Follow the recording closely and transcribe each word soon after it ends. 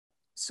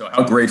So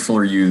how grateful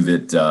are you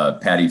that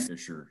Patty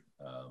Fisher,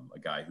 a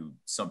guy who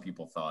some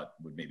people thought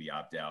would maybe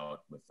opt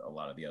out with a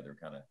lot of the other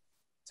kind of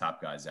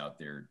top guys out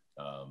there,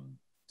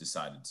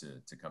 decided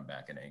to come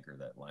back and anchor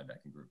that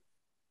linebacking group?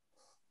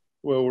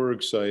 Well, we're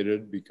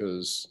excited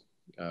because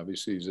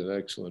obviously he's an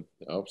excellent,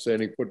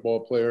 outstanding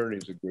football player, and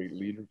he's a great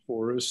leader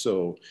for us.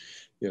 So,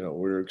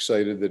 we're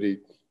excited that he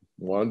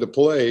wanted to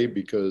play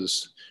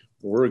because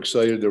we're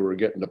excited that we're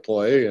getting to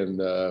play.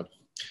 And,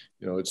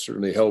 it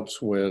certainly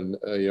helps when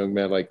a young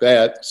man like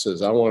that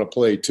says, I want to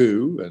play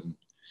too. And,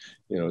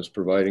 is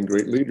providing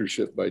great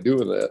leadership by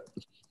doing that.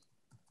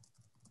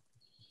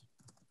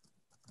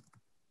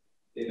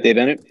 Dave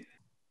Ennett.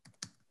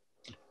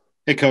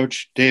 Hey,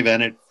 Coach. Dave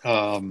Ennett.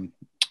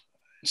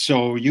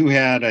 So you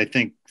had, I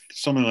think,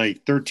 something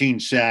like 13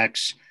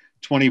 sacks,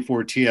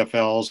 24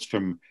 TFLs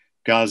from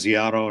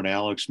Gaziato and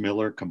Alex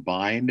Miller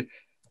combined.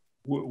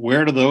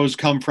 Where do those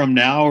come from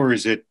now, or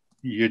is it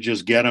you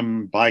just get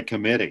them by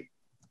committee?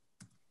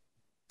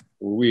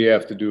 We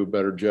have to do a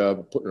better job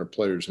of putting our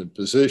players in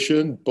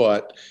position,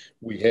 but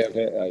we have,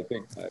 I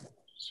think,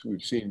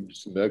 we've seen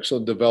some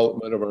excellent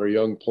development of our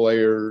young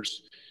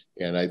players.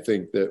 And I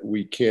think that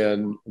we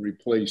can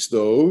replace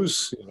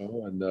those,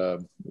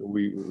 and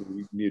we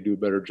need to do a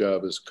better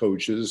job as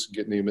coaches,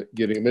 getting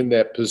them in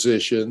that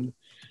position,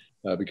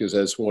 because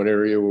that's one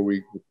area where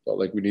we felt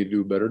like we need to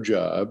do a better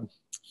job,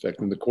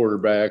 affecting the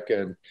quarterback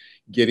and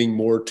getting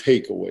more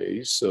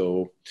takeaways.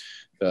 So,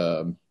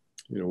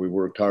 we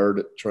worked hard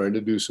at trying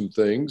to do some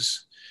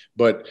things,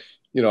 but,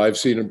 I've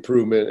seen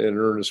improvement in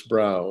Ernest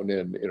Brown,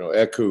 and,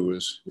 Eku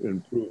is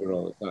improving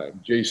all the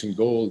time. Jason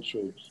Gold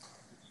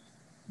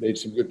made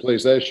some good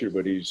plays last year,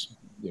 but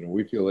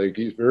we feel like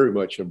he's very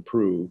much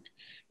improved.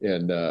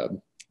 And,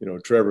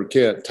 Trevor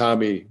Kent,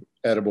 Tommy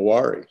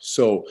Adebawari.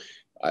 So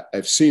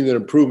I've seen the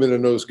improvement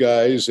in those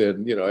guys,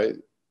 and,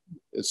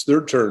 it's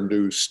their turn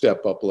to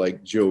step up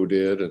like Joe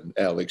did and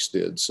Alex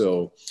did.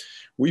 So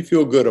we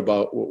feel good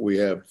about what we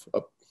have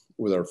up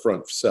with our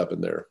front seven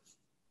there.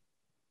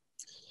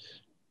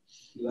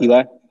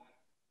 Eli?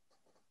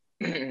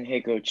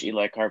 Hey, Coach.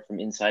 Eli Carp from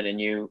Inside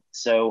NU.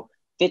 So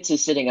Fitz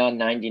is sitting on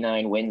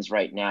 99 wins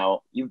right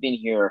now. You've been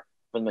here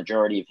for the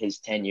majority of his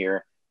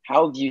tenure.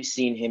 How have you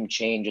seen him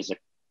change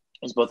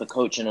as both a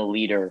coach and a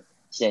leader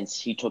since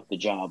he took the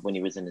job when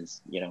he was in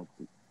his,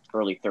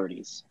 early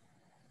 30s?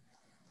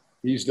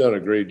 He's done a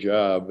great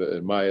job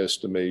in my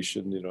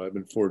estimation. I've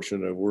been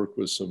fortunate. I've worked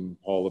with some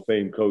Hall of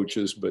Fame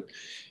coaches, but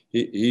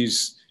he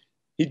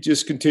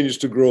just continues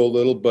to grow a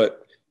little.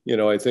 But,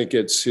 I think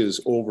it's his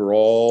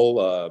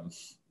overall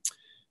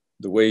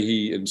the way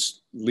he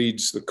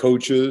leads the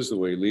coaches, the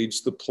way he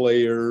leads the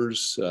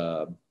players.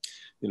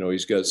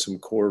 He's got some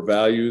core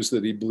values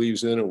that he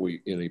believes in,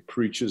 and he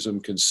preaches them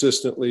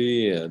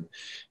consistently. And,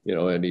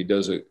 and he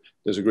does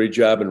a great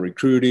job in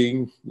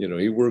recruiting.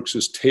 He works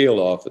his tail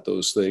off at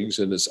those things,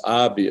 and it's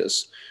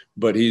obvious.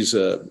 But he's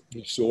so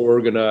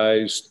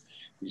organized.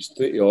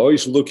 He's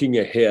always looking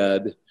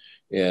ahead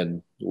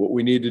and what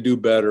we need to do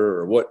better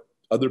or what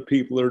other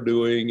people are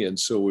doing. And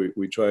so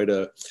we try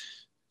to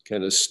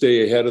kind of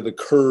stay ahead of the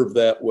curve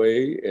that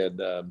way.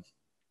 And,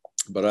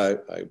 but I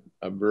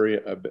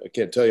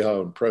can't tell you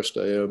how impressed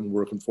I am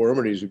working for him.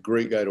 And he's a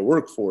great guy to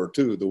work for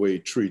too, the way he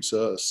treats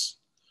us.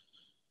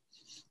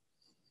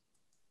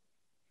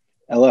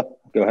 Ella,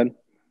 go ahead.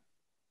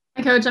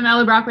 Hi, Coach. I'm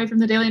Ella Brockway from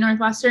the Daily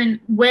Northwestern.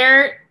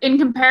 Where, in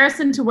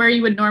comparison to where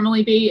you would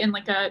normally be in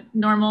like a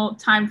normal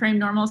time frame,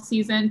 normal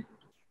season,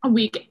 a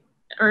week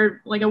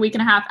or like a week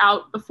and a half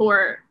out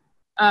before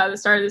the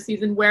start of the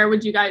season, where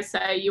would you guys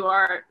say you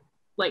are,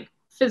 like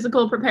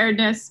physical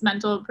preparedness,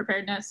 mental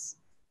preparedness,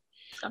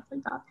 stuff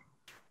like that?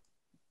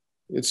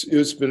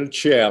 It's been a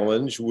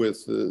challenge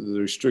with the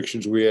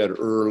restrictions we had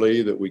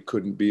early, that we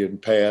couldn't be in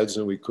pads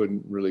and we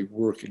couldn't really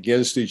work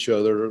against each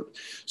other.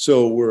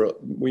 So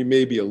we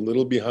may be a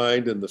little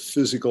behind in the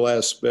physical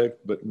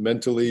aspect, but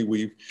mentally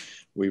we've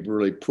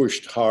really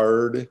pushed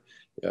hard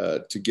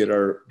to get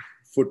our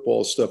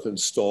football stuff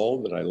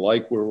installed. And I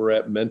like where we're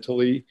at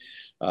mentally.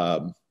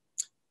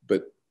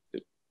 But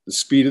the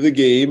speed of the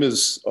game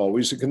is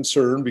always a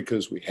concern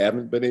because we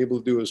haven't been able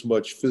to do as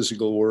much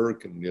physical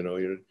work, and you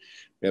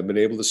haven't been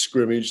able to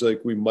scrimmage like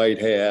we might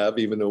have,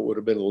 even though it would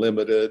have been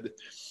limited.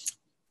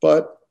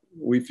 But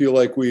we feel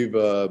like we've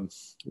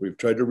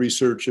tried to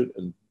research it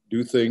and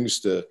do things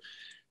to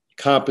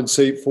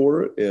compensate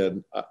for it.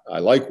 And I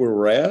like where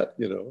we're at.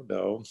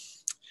 Now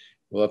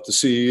we'll have to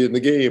see in the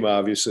game.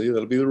 Obviously,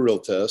 that'll be the real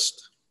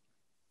test.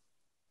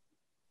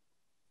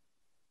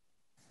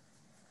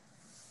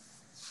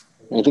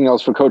 Anything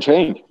else for Coach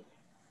Hank?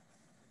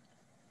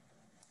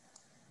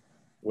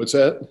 What's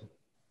that?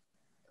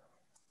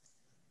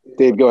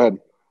 Dave, go ahead.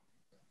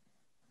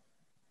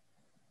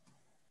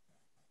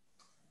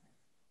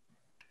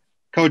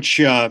 Coach,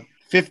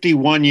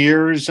 51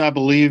 years, I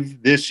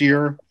believe, this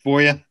year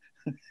for you.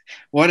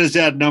 What does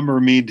that number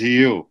mean to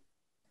you?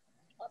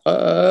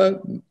 I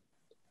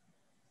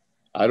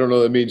don't know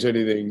that means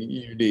anything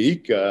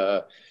unique.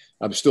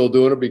 I'm still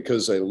doing it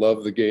because I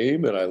love the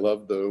game and I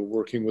love the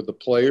working with the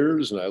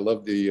players and I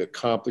love the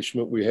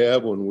accomplishment we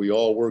have when we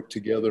all work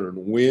together and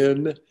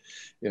win.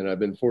 And I've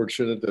been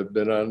fortunate to have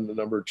been on a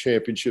number of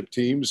championship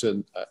teams,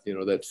 and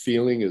that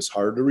feeling is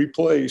hard to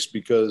replace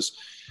because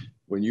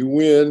when you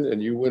win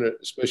and you win it,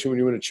 especially when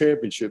you win a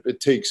championship, it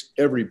takes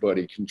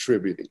everybody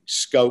contributing.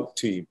 Scout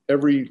team,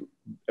 every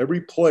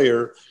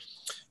player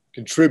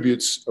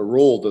contributes a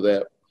role to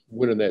that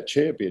winning that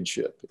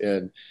championship,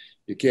 and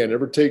you can't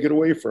ever take it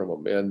away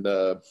from them. And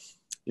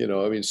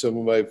some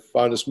of my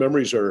fondest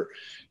memories are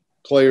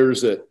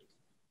players that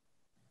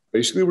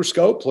basically were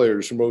scout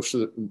players for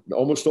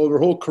almost all their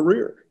whole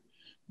career,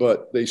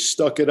 but they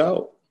stuck it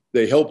out.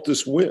 They helped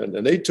us win,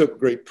 and they took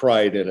great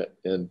pride in it.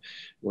 And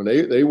when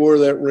they wore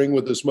that ring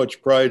with as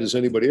much pride as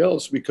anybody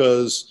else,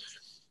 because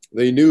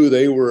they knew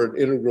they were an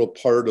integral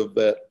part of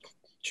that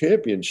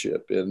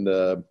championship. And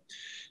I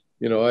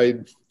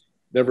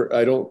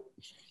don't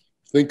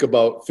think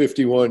about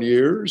 51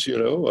 years,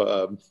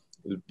 but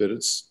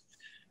it's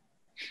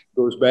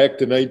goes back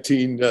to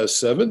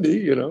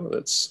 1970.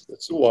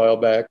 That's a while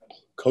back.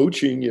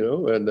 Coaching,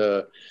 and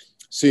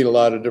seeing a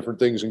lot of different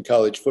things in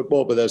college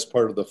football, but that's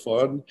part of the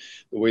fun,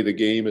 the way the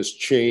game has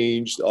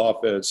changed,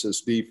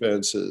 offenses,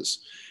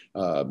 defenses.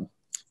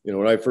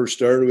 When I first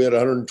started, we had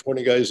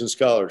 120 guys in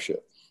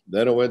scholarship.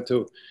 Then I went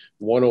to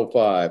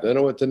 105, then I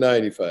went to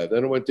 95,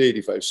 then I went to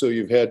 85. So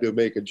you've had to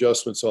make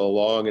adjustments all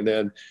along. And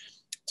then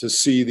to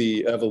see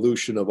the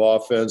evolution of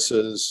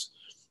offenses,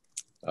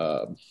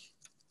 when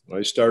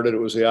I started, it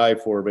was the I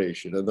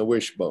formation and the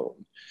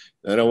wishbone.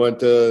 Then I went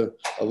to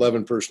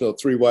 11 personnel,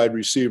 3 wide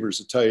receivers,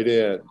 a tight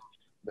end.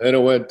 Then I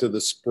went to the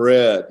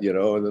spread,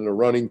 and then the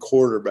running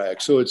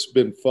quarterback. So it's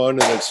been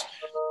fun, and it's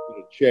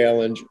been a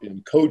challenge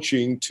in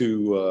coaching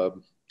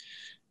to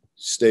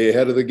stay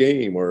ahead of the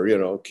game,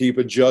 or, keep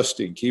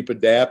adjusting, keep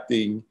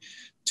adapting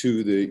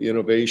to the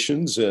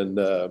innovations. And,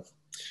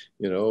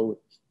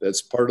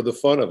 that's part of the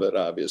fun of it,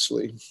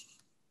 obviously.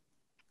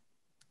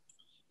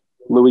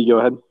 Louis, go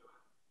ahead.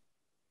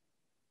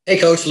 Hey,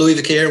 Coach. Louis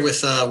Vaquer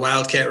with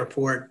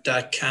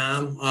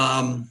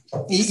WildcatReport.com.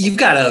 You've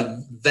got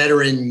a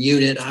veteran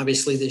unit,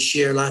 obviously, this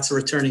year. Lots of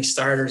returning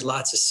starters,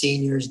 lots of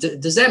seniors.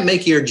 Does that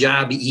make your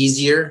job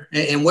easier?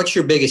 And what's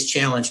your biggest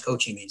challenge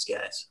coaching these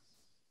guys?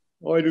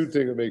 Well, I do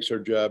think it makes our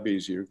job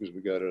easier because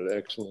we got an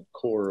excellent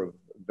core of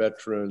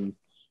veteran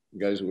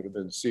guys who would have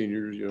been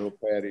seniors,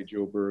 Patty,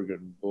 Joe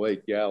Bergen,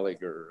 Blake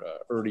Gallagher,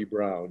 Ernie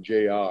Brown,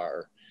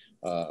 JR.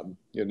 And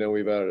then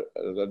we've had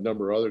a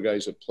number of other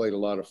guys that played a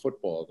lot of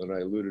football. Then I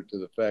alluded to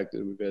the fact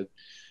that we've had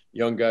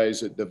young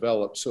guys that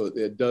develop. So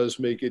it does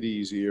make it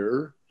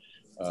easier.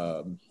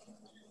 But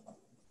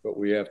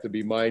we have to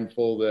be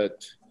mindful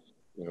that,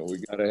 we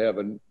got to have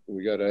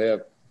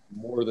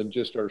more than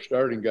just our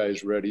starting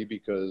guys ready,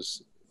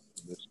 because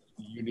this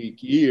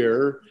unique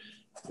year,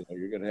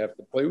 you're going to have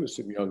to play with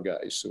some young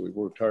guys. So we've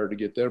worked hard to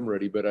get them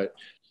ready. But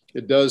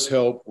it does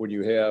help when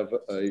you have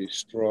a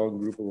strong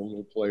group of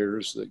little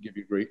players that give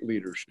you great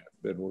leadership.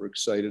 And we're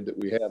excited that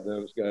we have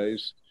those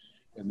guys,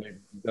 and they've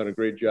done a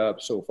great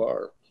job so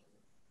far.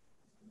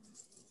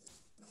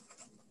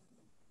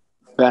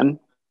 Ben?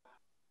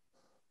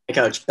 Hey,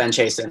 Coach. Ben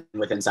Chasen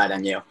with Inside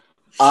NU.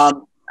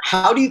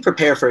 How do you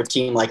prepare for a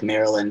team like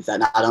Maryland that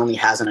not only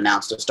hasn't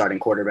announced a starting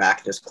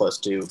quarterback this close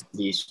to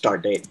the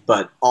start date,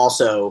 but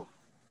also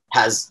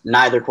has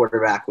neither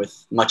quarterback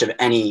with much of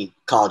any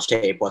college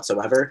tape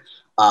whatsoever?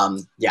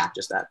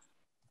 Just that.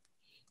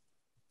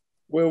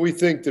 Well, we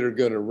think they're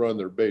going to run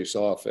their base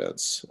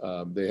offense.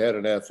 They had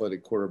an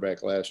athletic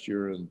quarterback last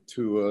year, and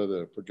Tua,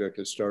 the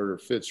projected starter,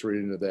 fits right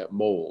into that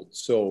mold.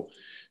 So,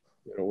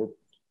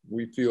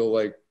 we feel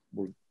like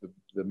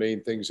the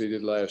main things they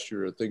did last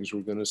year are things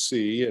we're going to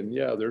see. And,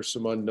 there's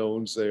some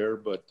unknowns there.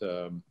 But,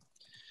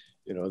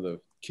 the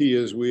key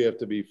is we have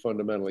to be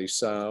fundamentally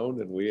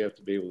sound, and we have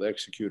to be able to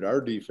execute our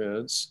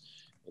defense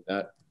and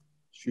not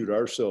shoot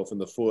ourselves in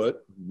the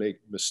foot, make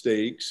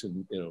mistakes,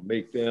 and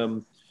make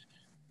them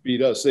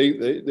beat us.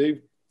 They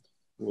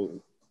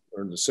will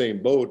are in the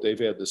same boat. They've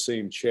had the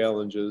same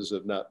challenges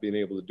of not being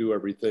able to do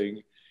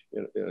everything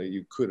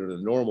you could in a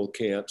normal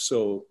camp.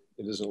 So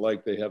it isn't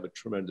like they have a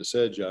tremendous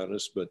edge on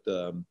us. But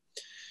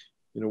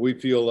we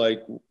feel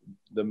like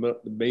the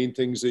main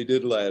things they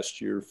did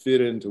last year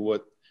fit into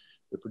what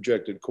the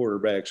projected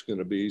quarterback's going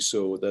to be.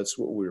 So that's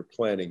what we're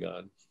planning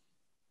on.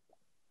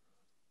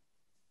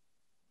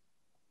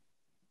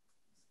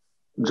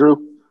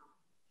 Drew.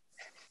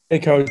 Hey,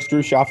 Coach.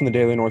 Drew Shaw from the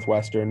Daily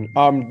Northwestern.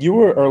 You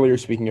were earlier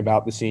speaking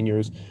about the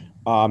seniors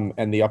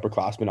and the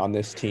upperclassmen on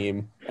this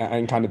team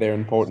and kind of their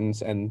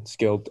importance and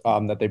skill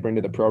that they bring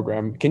to the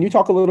program. Can you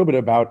talk a little bit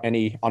about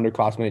any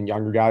underclassmen and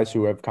younger guys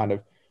who have kind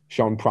of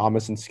shown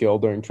promise and skill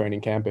during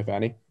training camp, if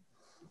any?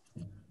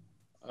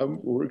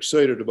 We're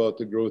excited about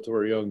the growth of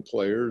our young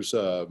players,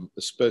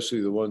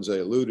 especially the ones I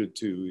alluded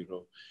to,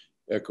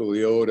 Echo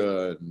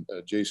Leota and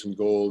Jason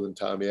Gold and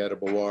Tommy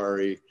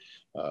Adebawari,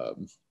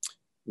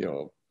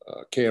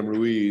 Cam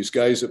Ruiz,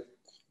 guys that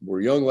were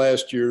young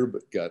last year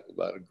but got a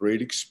lot of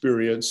great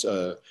experience.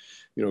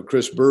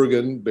 Chris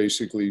Bergen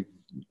basically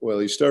well,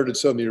 he started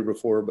some the year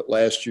before, but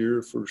last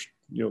year, first,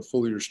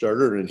 full year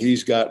starter, and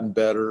he's gotten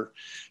better.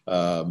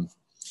 And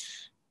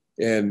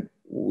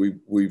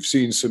we've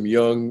seen some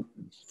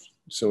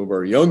of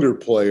our younger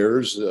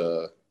players,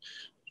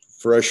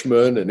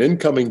 freshmen and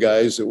incoming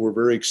guys that we're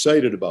very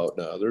excited about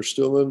now. They're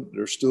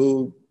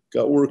still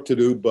got work to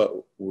do, but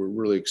we're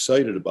really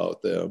excited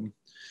about them.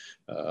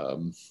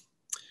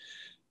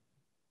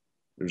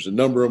 There's a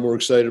number of them we're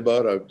excited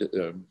about. I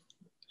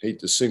hate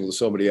to single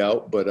somebody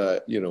out, but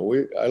I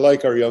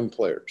like our young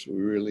players.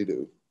 We really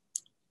do.